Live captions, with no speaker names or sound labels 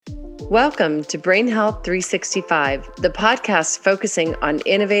Welcome to Brain Health 365, the podcast focusing on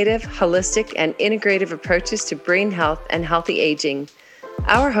innovative, holistic, and integrative approaches to brain health and healthy aging.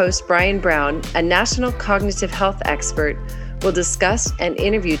 Our host, Brian Brown, a national cognitive health expert, will discuss and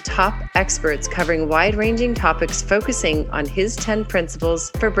interview top experts covering wide-ranging topics focusing on his 10 principles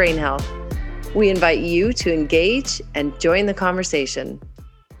for brain health. We invite you to engage and join the conversation.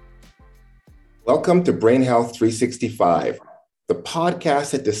 Welcome to Brain Health 365, the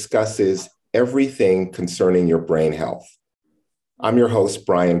podcast that discusses everything concerning your brain health. I'm your host,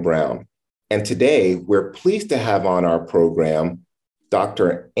 Brian Brown, and today we're pleased to have on our program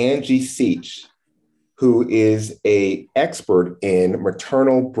Dr. Angie Seach, who is an expert in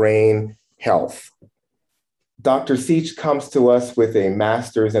maternal brain health. Dr. Seach comes to us with a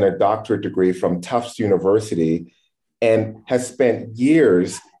master's and a doctorate degree from Tufts University and has spent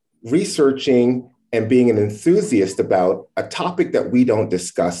years researching and being an enthusiast about a topic that we don't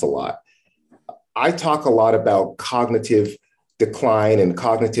discuss a lot. I talk a lot about cognitive decline and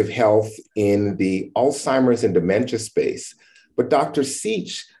cognitive health in the Alzheimer's and dementia space, but Dr.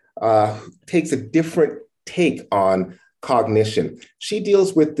 Seach takes a different take on cognition. She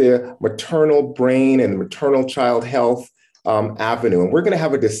deals with the maternal brain and maternal child health avenue, and we're going to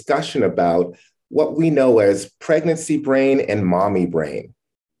have a discussion about what we know as pregnancy brain and mommy brain.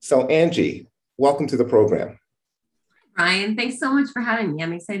 So Angie, welcome to the program. Brian, thanks so much for having me.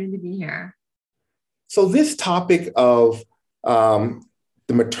 I'm excited to be here. So this topic of the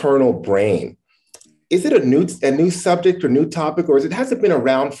maternal brain, is it a new subject or new topic, or has it been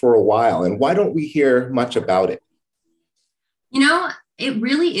around for a while? And why don't we hear much about it? You know, it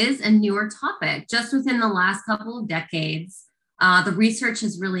really is a newer topic. Just within the last couple of decades, the research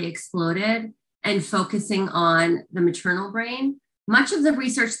has really exploded and focusing on the maternal brain. Much of the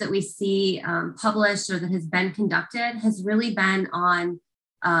research that we see published or that has been conducted has really been on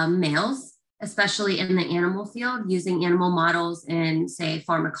males, especially in the animal field, using animal models in, say,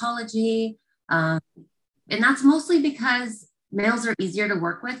 pharmacology. And that's mostly because males are easier to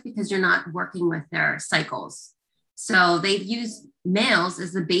work with because you're not working with their cycles. So they've used males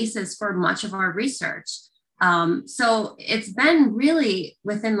as the basis for much of our research. So it's been really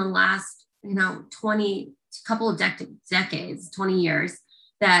within the last, couple of decades, 20 years,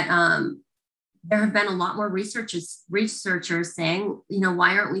 that there have been a lot more researchers saying,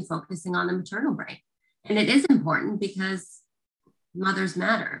 why aren't we focusing on the maternal brain? And it is important because mothers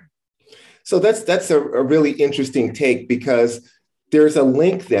matter. So that's a really interesting take, because there's a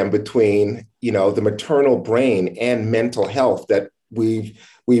link then between, the maternal brain and mental health that we've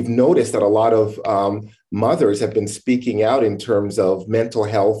noticed that a lot of mothers have been speaking out in terms of mental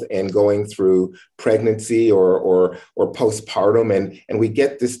health and going through pregnancy or postpartum, and we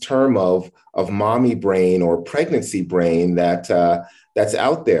get this term of mommy brain or pregnancy brain that's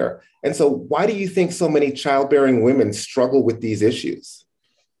out there. And so, why do you think so many childbearing women struggle with these issues?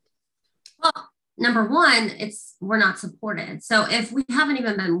 Well, number one, we're not supported. So if we haven't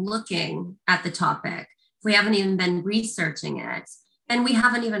even been looking at the topic, if we haven't even been researching it, and we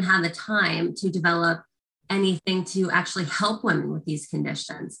haven't even had the time to develop anything to actually help women with these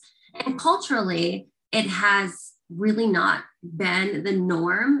conditions. And culturally, it has really not been the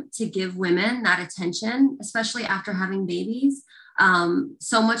norm to give women that attention, especially after having babies.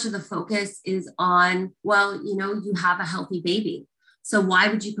 So much of the focus is on, you have a healthy baby, so why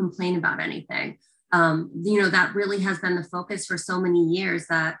would you complain about anything? That really has been the focus for so many years,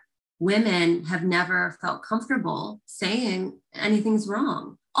 that women have never felt comfortable saying anything's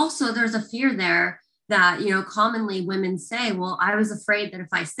wrong. Also, there's a fear there that, commonly women say, well, I was afraid that if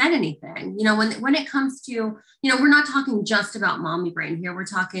I said anything, when it comes to, we're not talking just about mommy brain here. We're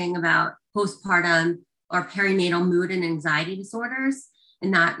talking about postpartum or perinatal mood and anxiety disorders.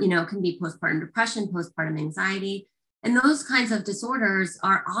 And that, can be postpartum depression, postpartum anxiety. And those kinds of disorders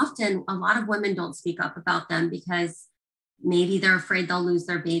are often, a lot of women don't speak up about them because maybe they're afraid they'll lose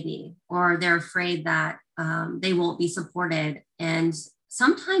their baby, or they're afraid that they won't be supported. And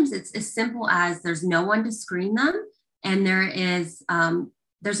sometimes it's as simple as there's no one to screen them, and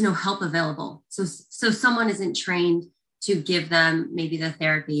there's no help available. So someone isn't trained to give them maybe the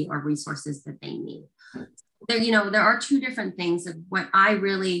therapy or resources that they need. There are two different things of what I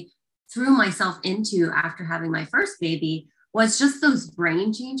really threw myself into after having my first baby was just those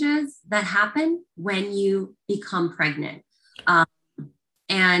brain changes that happen when you become pregnant.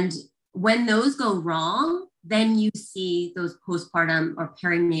 And when those go wrong, then you see those postpartum or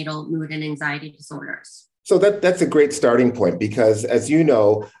perinatal mood and anxiety disorders. So that's a great starting point, because as you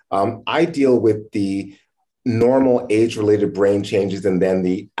know, I deal with the normal age-related brain changes and then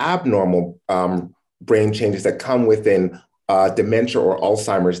the abnormal brain changes that come within dementia or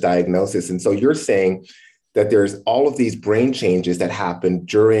Alzheimer's diagnosis. And so you're saying that there's all of these brain changes that happen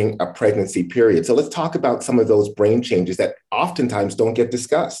during a pregnancy period. So let's talk about some of those brain changes that oftentimes don't get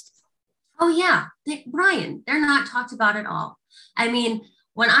discussed. Oh yeah, Brian, they're not talked about at all. I mean,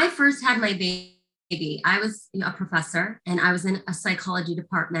 when I first had my baby, I was a professor and I was in a psychology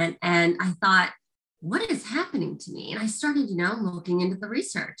department, and I thought, what is happening to me? And I started, looking into the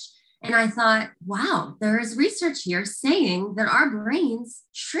research. And I thought, wow, there is research here saying that our brains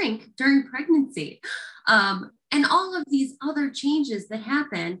shrink during pregnancy, and all of these other changes that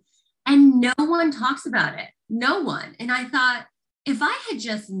happen, and no one talks about it. No one. And I thought, if I had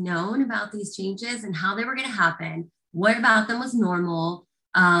just known about these changes and how they were going to happen, what about them was normal,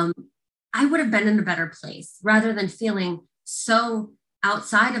 I would have been in a better place rather than feeling so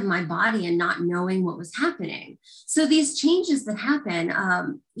outside of my body and not knowing what was happening. So these changes that happen,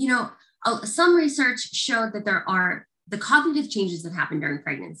 some research showed that there are the cognitive changes that happen during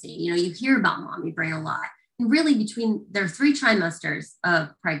pregnancy. You hear about mommy brain a lot. And really there are 3 trimesters of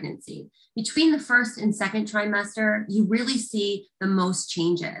pregnancy. Between the first and second trimester, you really see the most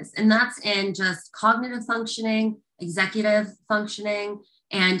changes. And that's in just cognitive functioning, executive functioning,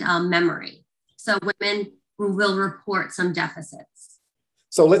 and memory. So women will report some deficits.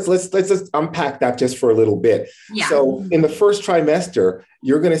 So let's just unpack that just for a little bit. Yeah. So in the first trimester,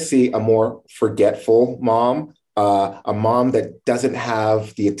 you're going to see a more forgetful mom, a mom that doesn't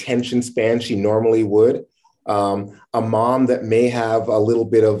have the attention span she normally would, a mom that may have a little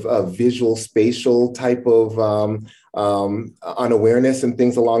bit of a visual spatial type of unawareness and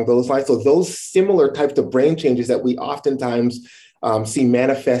things along those lines. So those similar types of brain changes that we oftentimes see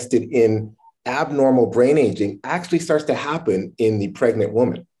manifested in abnormal brain aging actually starts to happen in the pregnant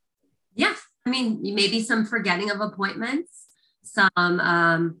woman. Yeah. I mean, maybe some forgetting of appointments,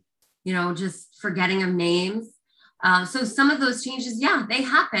 some, just forgetting of names. So some of those changes, yeah, they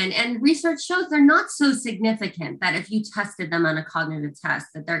happen. And research shows they're not so significant that if you tested them on a cognitive test,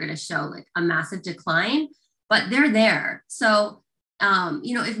 that they're going to show like a massive decline, but they're there. So,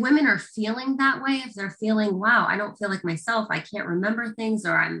 if women are feeling that way, if they're feeling, wow, I don't feel like myself, I can't remember things,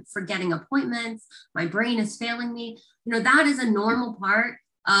 or I'm forgetting appointments, my brain is failing me, that is a normal part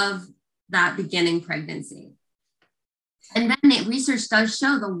of that beginning pregnancy. And then research does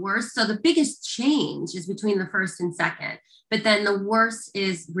show the worst. So the biggest change is between the first and second, but then the worst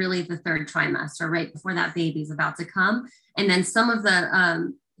is really the third trimester, right before that baby's about to come. And then some of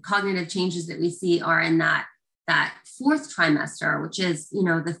the cognitive changes that we see are in that fourth trimester, which is,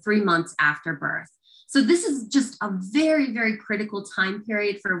 the 3 months after birth. So this is just a very, very critical time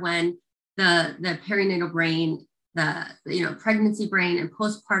period for when the perinatal brain, the pregnancy brain and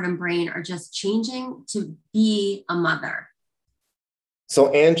postpartum brain are just changing to be a mother.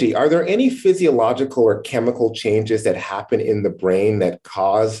 So Angie, are there any physiological or chemical changes that happen in the brain that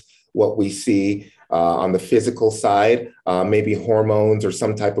cause what we see on the physical side, maybe hormones or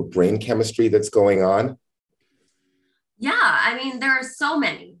some type of brain chemistry that's going on? Yeah, I mean, there are so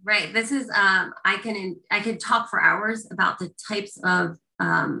many, right? This is, I could talk for hours about the types of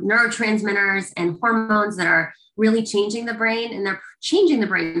neurotransmitters and hormones that are really changing the brain, and they're changing the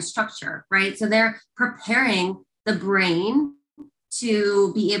brain structure, right? So they're preparing the brain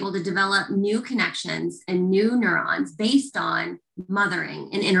to be able to develop new connections and new neurons based on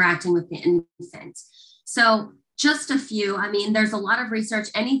mothering and interacting with the infant. So just a few, I mean, there's a lot of research,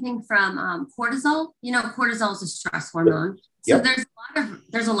 anything from cortisol, cortisol is a stress hormone. So Yep.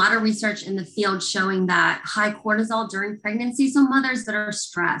 there's a lot of research in the field showing that high cortisol during pregnancy, so mothers that are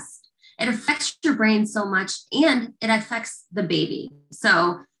stressed, it affects your brain so much, and it affects the baby.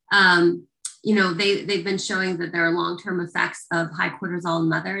 So, they've been showing that there are long-term effects of high cortisol in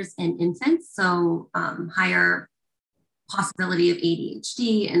mothers and infants. So higher possibility of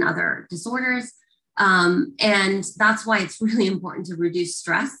ADHD and other disorders. And that's why it's really important to reduce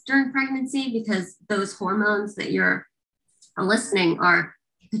stress during pregnancy, because those hormones that you're eliciting are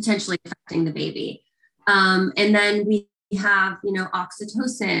potentially affecting the baby. And then we have,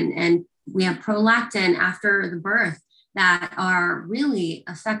 oxytocin, and we have prolactin after the birth that are really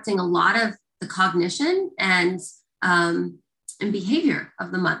affecting a lot of the cognition and behavior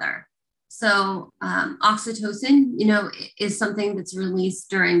of the mother. So oxytocin, is something that's released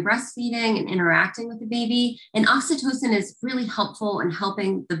during breastfeeding and interacting with the baby. And oxytocin is really helpful in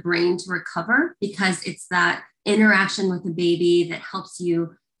helping the brain to recover, because it's that interaction with the baby that helps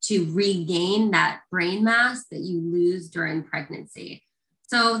you to regain that brain mass that you lose during pregnancy.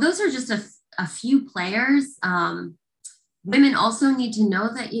 So those are just a few players. Women also need to know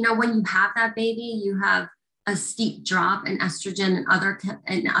that, when you have that baby, you have a steep drop in estrogen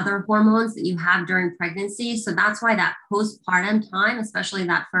and other hormones that you have during pregnancy. So that's why that postpartum time, especially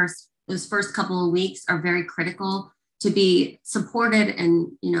those first couple of weeks, are very critical to be supported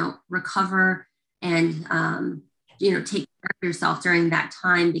and, recover and, take care of yourself during that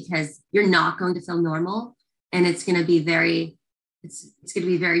time, because you're not going to feel normal, and it's going to be very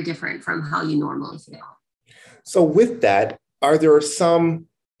different from how you normally feel. So with that, are there some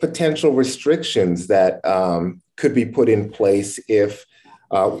potential restrictions that could be put in place if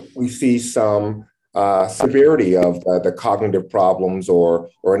we see some severity of the cognitive problems or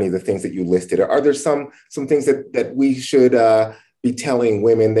any of the things that you listed? Are there some things that we should be telling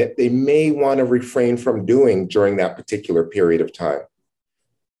women that they may want to refrain from doing during that particular period of time?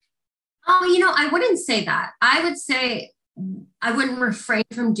 Oh, I wouldn't say that. I would say I wouldn't refrain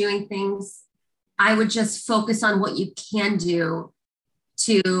from doing things. I would just focus on what you can do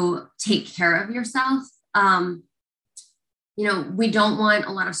to take care of yourself. We don't want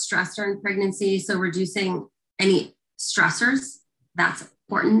a lot of stress during pregnancy. So reducing any stressors, that's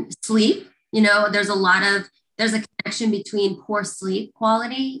important. Sleep, there's a connection between poor sleep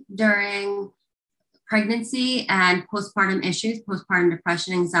quality during pregnancy and postpartum issues, postpartum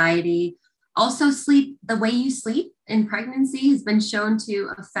depression, anxiety. Also, sleep, the way you sleep in pregnancy has been shown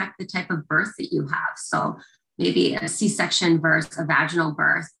to affect the type of birth that you have. So maybe a C-section birth, a vaginal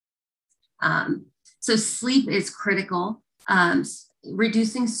birth. So sleep is critical.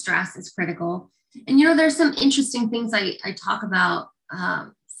 Reducing stress is critical. And, there's some interesting things I talk about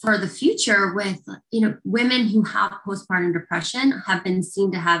for the future with, women who have postpartum depression have been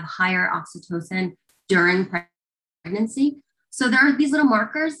seen to have higher oxytocin during pregnancy. So there are these little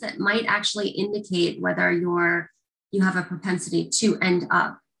markers that might actually indicate whether you have a propensity to end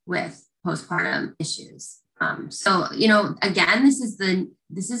up with postpartum issues. Again,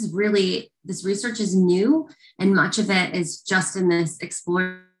 this research is new, and much of it is just in this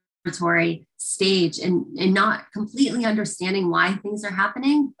exploratory stage and not completely understanding why things are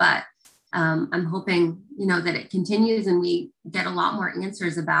happening. But I'm hoping, that it continues and we get a lot more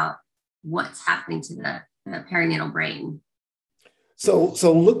answers about what's happening to the perinatal brain. So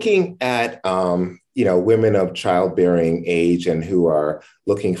looking at, women of childbearing age and who are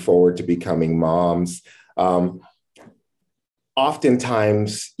looking forward to becoming moms,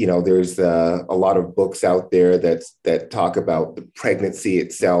 oftentimes, there's a lot of books out there that talk about the pregnancy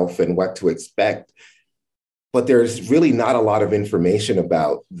itself and what to expect, but there's really not a lot of information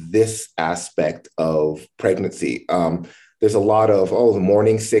about this aspect of pregnancy. There's a lot of, the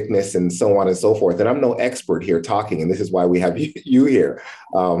morning sickness and so on and so forth. And I'm no expert here talking, and this is why we have you here.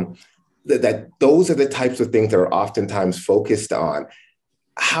 That those are the types of things that are oftentimes focused on.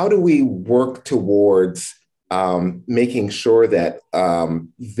 How do we work towards making sure that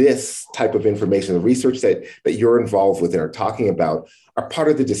this type of information, the research that you're involved with and are talking about, are part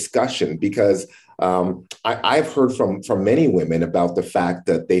of the discussion? Because I've heard from many women about the fact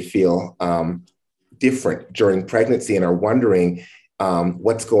that they feel different during pregnancy and are wondering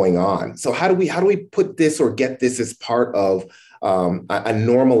what's going on. So how do we put this or get this as part of a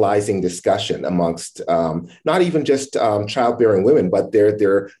normalizing discussion amongst not even just childbearing women, but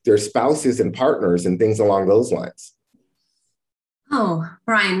their spouses and partners and things along those lines? Oh,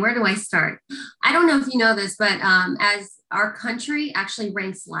 Brian, where do I start? I don't know if you know this, but as our country actually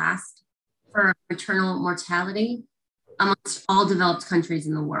ranks last for maternal mortality amongst all developed countries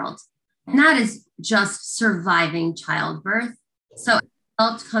in the world. And that is just surviving childbirth. So in a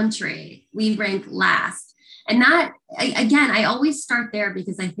developed country, we rank last. And that, again, I always start there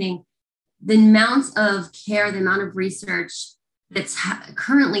because I think the amount of care, the amount of research that's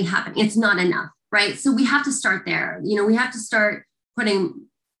currently happening, it's not enough, right? So we have to start there. We have to start putting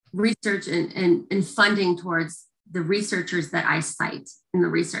research and funding towards the researchers that I cite in the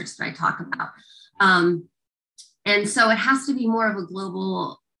research that I talk about. And so it has to be more of a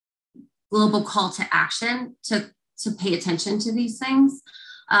global call to action to pay attention to these things.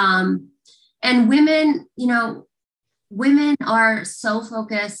 And women, women are so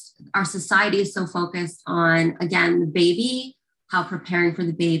focused, our society is so focused on, again, the baby, how preparing for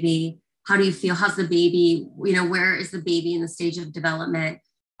the baby, how do you feel, how's the baby, where is the baby in the stage of development?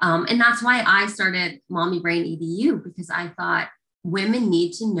 And that's why I started Mommy Brain EDU, because I thought women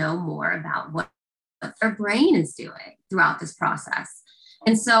need to know more about what their brain is doing throughout this process.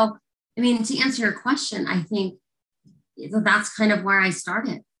 And so, to answer your question, I think that's kind of where I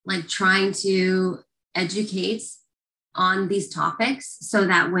started, like trying to educate on these topics so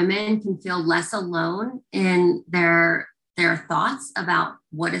that women can feel less alone in their thoughts about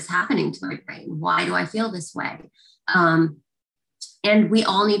what is happening to my brain. Why do I feel this way? And we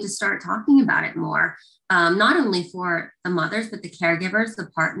all need to start talking about it more. not only for the mothers, but the caregivers,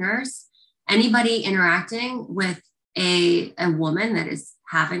 the partners, anybody interacting with a woman that is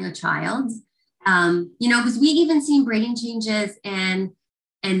having a child. Because we even seen brain changes in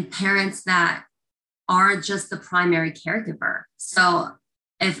parents that are just the primary caregiver. So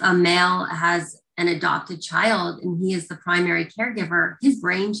if a male has an adopted child and he is the primary caregiver, his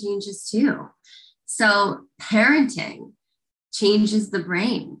brain changes too. So parenting changes the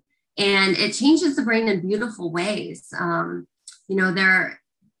brain, and it changes the brain in beautiful ways.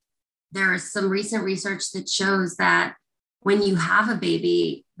 There is some recent research that shows that when you have a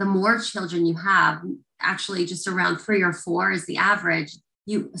baby, the more children you have, actually just around 3 or 4 is the average,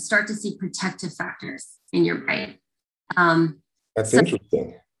 you start to see protective factors in your brain. That's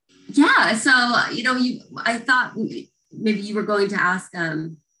interesting. Yeah. So, I thought maybe you were going to ask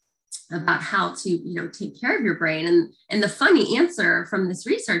about how to, take care of your brain. And the funny answer from this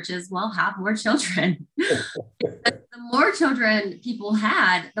research is, well, have more children. The more children people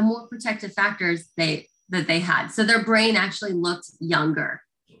had, the more protective factors that they had. So their brain actually looked younger.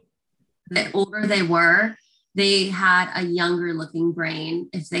 The older they were, they had a younger looking brain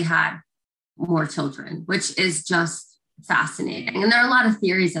if they had more children, which is just fascinating. And there are a lot of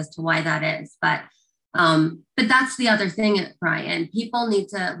theories as to why that is, but that's the other thing, Brian.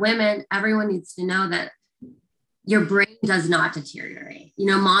 Everyone needs to know that your brain does not deteriorate.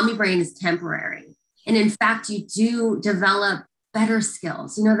 Mommy brain is temporary. And in fact, you do develop better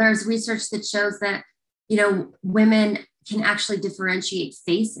skills. There's research that shows that, women can actually differentiate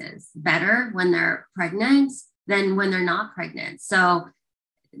faces better when they're pregnant than when they're not pregnant. So,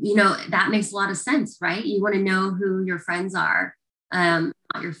 that makes a lot of sense, right? You want to know who your friends are, not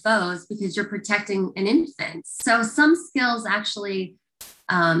your foes, because you're protecting an infant. So some skills actually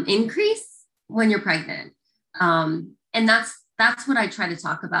increase when you're pregnant. And that's what I try to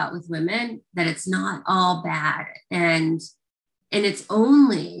talk about with women, that it's not all bad. And it's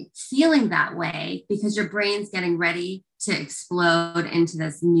only feeling that way because your brain's getting ready to explode into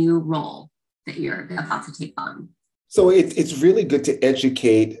this new role that you're about to take on. So it's really good to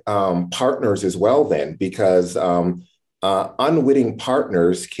educate partners as well then, because unwitting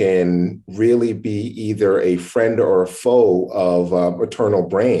partners can really be either a friend or a foe of maternal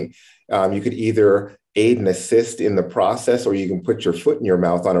brain. You could either aid and assist in the process, or you can put your foot in your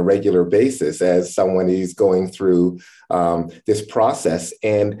mouth on a regular basis as someone is going through this process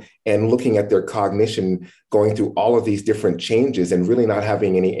and looking at their cognition, going through all of these different changes and really not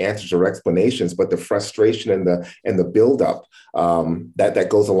having any answers or explanations, but the frustration and the buildup that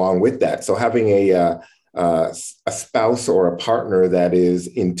goes along with that. So having a spouse or a partner that is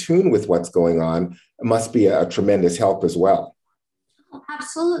in tune with what's going on must be a tremendous help as well. Oh,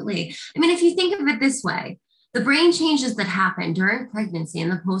 absolutely. I mean, if you think of it this way, the brain changes that happen during pregnancy and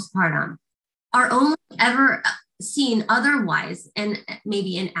the postpartum are only ever seen otherwise in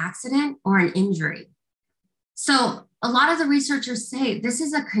maybe an accident or an injury. So a lot of the researchers say this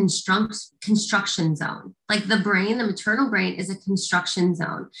is a construction zone. Like the maternal brain is a construction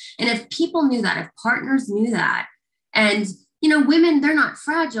zone. And if people knew that, if partners knew that, and women, they're not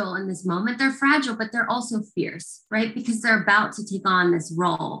fragile in this moment. They're fragile, but they're also fierce, right? Because they're about to take on this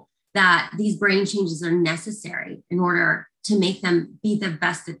role that these brain changes are necessary in order to make them be the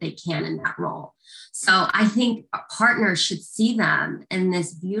best that they can in that role. So I think partners should see them in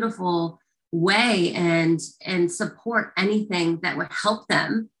this beautiful way and support anything that would help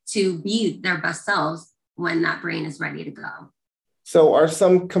them to be their best selves when that brain is ready to go. So are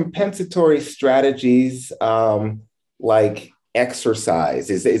some compensatory strategies like exercise?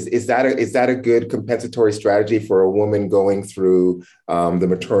 Is that a good compensatory strategy for a woman going through the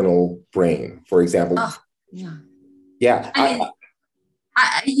maternal brain, for example? Oh, yeah. Yeah.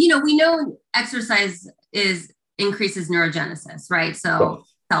 We know exercise increases neurogenesis, right? So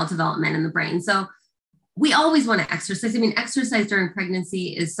cell development in the brain. So we always want to exercise. I mean, exercise during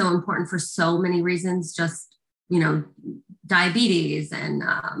pregnancy is so important for so many reasons, just, diabetes and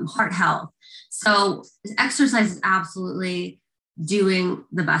heart health. So exercise is absolutely doing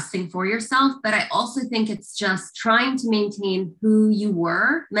the best thing for yourself. But I also think it's just trying to maintain who you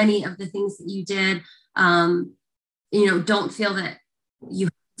were. Many of the things that you did, don't feel that you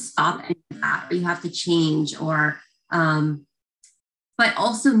have to stop any of that or you have to change but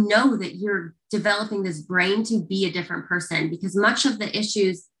also know that you're developing this brain to be a different person, because much of the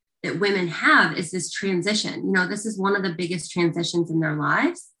issues that women have is this transition. This is one of the biggest transitions in their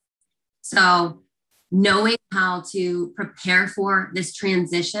lives. So knowing how to prepare for this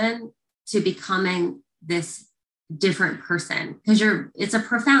transition to becoming this different person, because it's a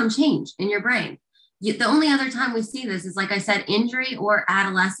profound change in your brain. The only other time we see this is, like I said, injury or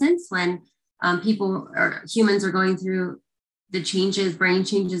adolescence, when people or humans are going through the changes, brain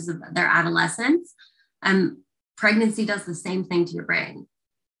changes of their adolescence. Pregnancy does the same thing to your brain.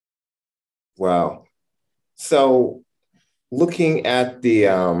 Wow. So looking at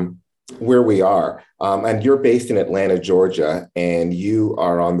the where we are, and you're based in Atlanta, Georgia, and you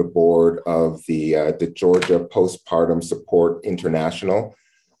are on the board of the Georgia Postpartum Support International.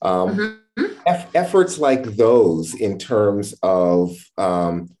 Efforts like those in terms of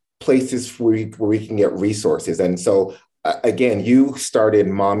places where we can get resources. And so, again, you started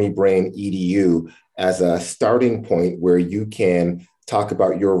Mommy Brain EDU as a starting point where you can talk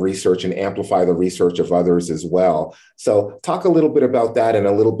about your research and amplify the research of others as well. So talk a little bit about that and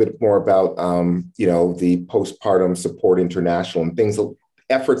a little bit more about, the Postpartum Support International and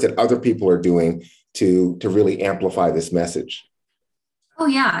efforts that other people are doing to really amplify this message. Oh,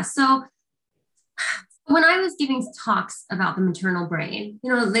 yeah. So when I was giving talks about the maternal brain,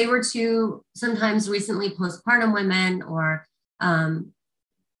 they were to sometimes recently postpartum women or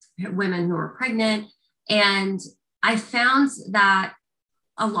women who were pregnant. And I found that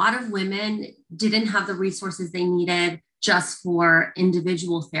a lot of women didn't have the resources they needed just for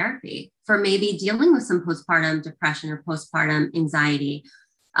individual therapy, for maybe dealing with some postpartum depression or postpartum anxiety.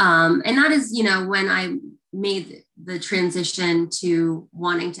 And that is, when I made the transition to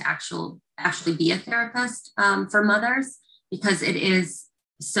wanting to actually be a therapist for mothers, because it is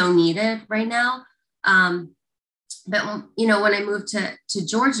so needed right now. But, when I moved to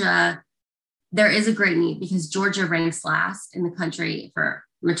Georgia, there is a great need because Georgia ranks last in the country for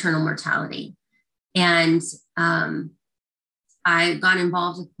maternal mortality. And I got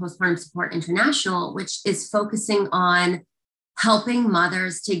involved with Postpartum Support International, which is focusing on helping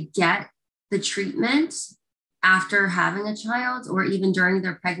mothers to get the treatment after having a child or even during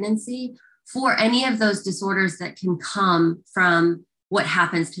their pregnancy for any of those disorders that can come from what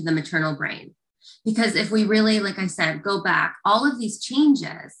happens to the maternal brain. Because if we really, like I said, go back, all of these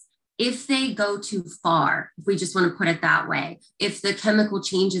changes, if they go too far, if we just want to put it that way, if the chemical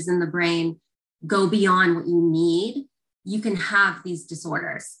changes in the brain go beyond what you need, you can have these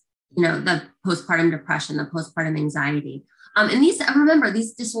disorders, the postpartum depression, the postpartum anxiety. And remember,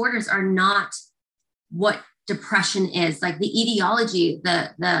 these disorders are not what depression is. Like the etiology,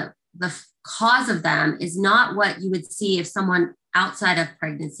 the cause of them is not what you would see if someone outside of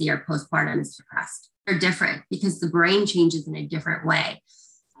pregnancy or postpartum is depressed. They're different because the brain changes in a different way.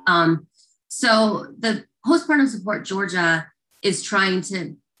 So the Postpartum Support Georgia is trying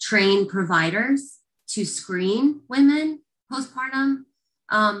to train providers to screen women postpartum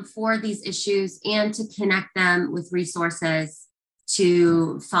for these issues and to connect them with resources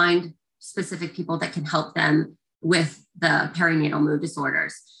to find specific people that can help them with the perinatal mood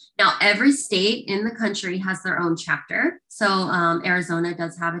disorders. Now, every state in the country has their own chapter. So Arizona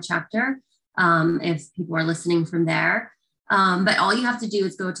does have a chapter if people are listening from there. But all you have to do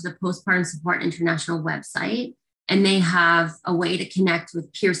is go to the Postpartum Support International website, and they have a way to connect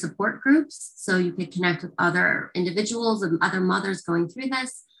with peer support groups. So you could connect with other individuals and other mothers going through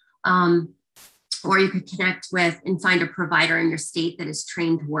this, or you could connect with and find a provider in your state that is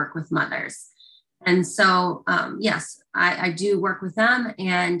trained to work with mothers. And so, yes, I do work with them,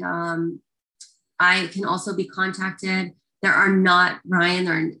 and I can also be contacted. There are not,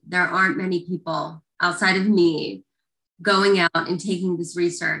 Ryan, there aren't many people outside of me going out and taking this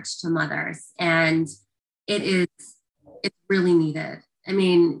research to mothers. And it's really needed. I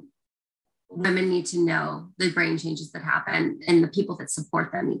mean, women need to know the brain changes that happen, and the people that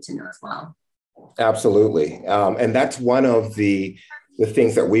support them need to know as well. Absolutely. And that's one of the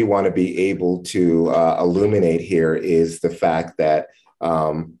things that we want to be able to illuminate here is the fact that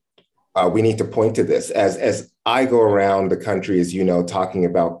we need to point to this. As I go around the country, as you know, talking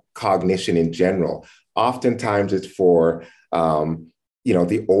about cognition in general, oftentimes it's for,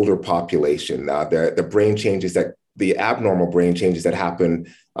 the older population, the brain changes the abnormal brain changes that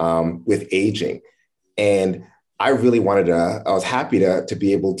happen with aging. And I was happy to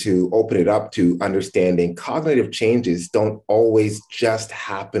be able to open it up to understanding cognitive changes don't always just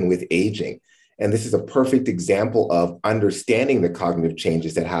happen with aging. And this is a perfect example of understanding the cognitive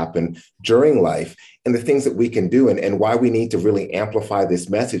changes that happen during life and the things that we can do and why we need to really amplify this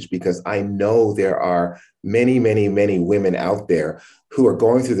message, because I know there are many, many, many women out there who are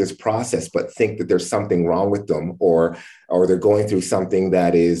going through this process, but think that there's something wrong with them or they're going through something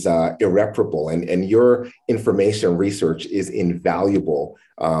that is irreparable. And your information research is invaluable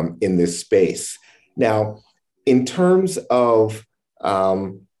in this space. Now, in terms of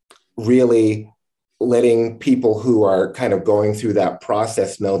really letting people who are kind of going through that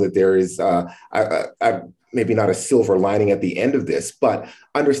process know that there is, maybe not a silver lining at the end of this, but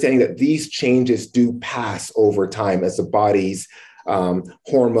understanding that these changes do pass over time as the body's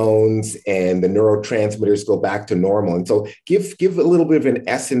hormones and the neurotransmitters go back to normal. And so give a little bit of an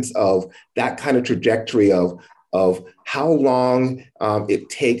essence of that kind of trajectory of how long it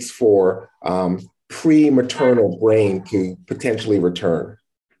takes for pre-maternal brain to potentially return.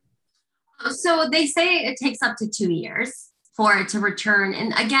 So they say it takes up to 2 years for it to return.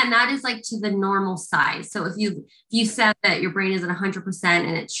 And again, that is like to the normal size. So if you said that your brain is at 100%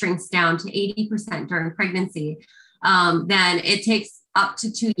 and it shrinks down to 80% during pregnancy, then it takes up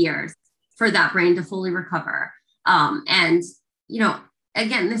to 2 years for that brain to fully recover. And,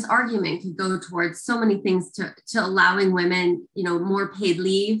 again, this argument could go towards so many things to allowing women, more paid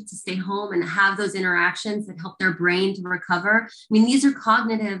leave to stay home and have those interactions that help their brain to recover. I mean, these are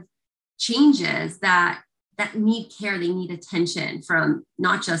cognitive changes that need care. They need attention from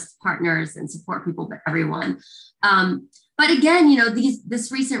not just partners and support people, but everyone. But again,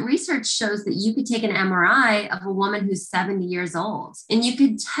 this recent research shows that you could take an MRI of a woman who's 70 years old, and you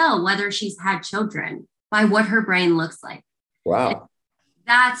could tell whether she's had children by what her brain looks like. Wow.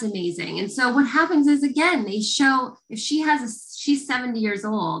 That's amazing. And so what happens is, again, they show if she's 70 years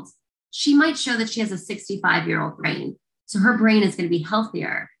old, she might show that she has a 65-year-old brain. So her brain is going to be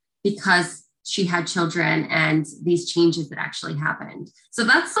healthier because she had children and these changes that actually happened. So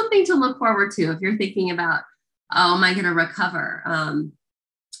that's something to look forward to if you're thinking about, oh, am I going to recover?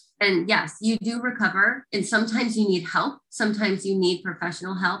 And yes, you do recover. And sometimes you need help. Sometimes you need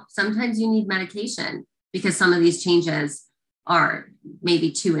professional help. Sometimes you need medication because some of these changes are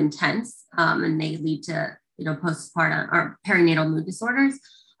maybe too intense and they lead to, postpartum or perinatal mood disorders.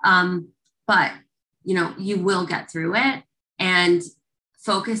 But, you will get through it, and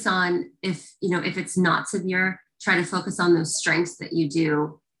focus on if it's not severe, try to focus on those strengths that you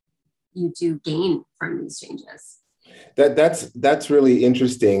do gain from these changes. That's really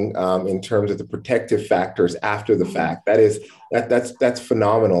interesting in terms of the protective factors after the fact. That's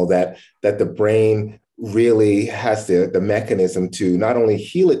phenomenal that the brain really has the mechanism to not only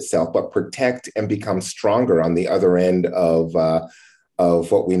heal itself, but protect and become stronger on the other end of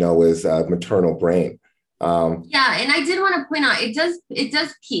what we know as maternal brain. Yeah. And I did want to point out, it does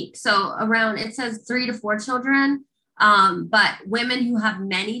peak. So it says 3 to 4 children. But women who have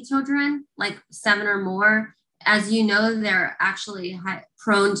many children, like 7 or more, as you know, they're actually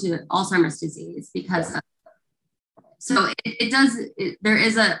prone to Alzheimer's disease because there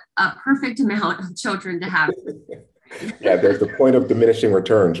is a perfect amount of children to have. Yeah, there's the point of diminishing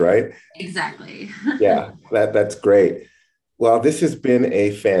returns, right? Exactly. Yeah, that's great. Well, this has been a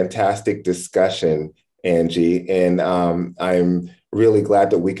fantastic discussion, Angie, and I'm really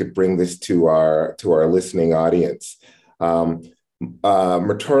glad that we could bring this to our listening audience.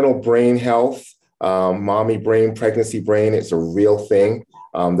 Maternal brain health, mommy brain, pregnancy brain, it's a real thing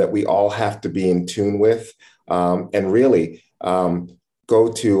that we all have to be in tune with. And really, go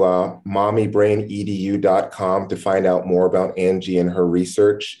to mommybrainedu.com to find out more about Angie and her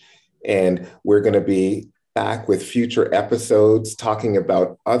research. And we're going to be back with future episodes talking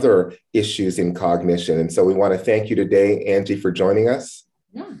about other issues in cognition. And so we want to thank you today, Angie, for joining us.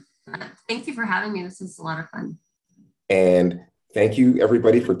 Yeah, thank you for having me. This is a lot of fun. And thank you,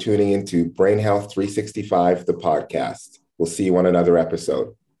 everybody, for tuning into Brain Health 365, the podcast. We'll see you on another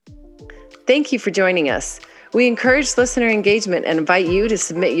episode. Thank you for joining us. We encourage listener engagement and invite you to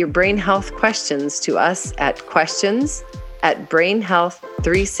submit your brain health questions to us at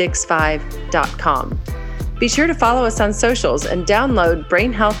questions@brainhealth365.com. Be sure to follow us on socials and download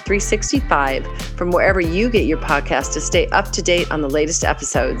Brain Health 365 from wherever you get your podcast to stay up to date on the latest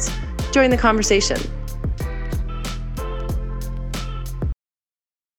episodes. Join the conversation.